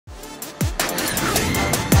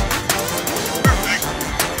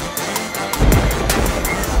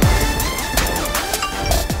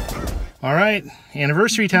All right,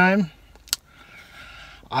 anniversary time.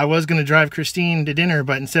 I was going to drive Christine to dinner,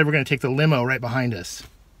 but instead we're going to take the limo right behind us.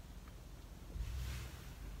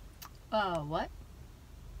 What?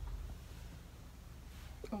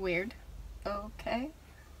 Weird. Okay.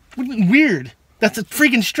 What do you mean weird? That's a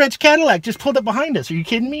freaking stretch Cadillac just pulled up behind us. Are you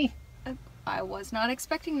kidding me? I was not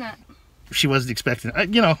expecting that. She wasn't expecting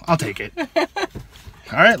it. You know, I'll take it.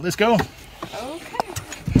 All right, let's go. Okay.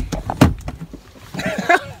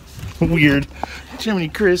 Weird. Jiminy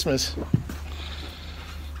Christmas.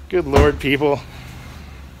 Good Lord, people.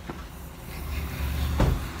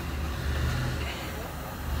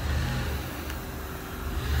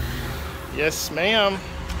 Yes, ma'am.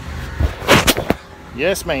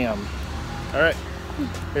 Yes, ma'am. All right.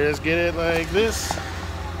 Let's get it like this.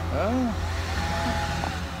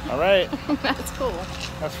 Oh. All right. That's cool.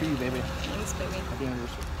 That's for you, baby. Thanks, baby. Happy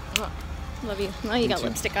anniversary. Oh, love you. Oh, you got too.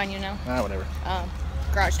 lipstick on you now. Ah, whatever.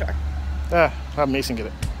 Garage door. Ah, have Mason get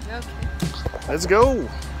it. Okay. Let's go.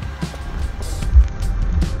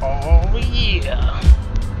 Oh, yeah.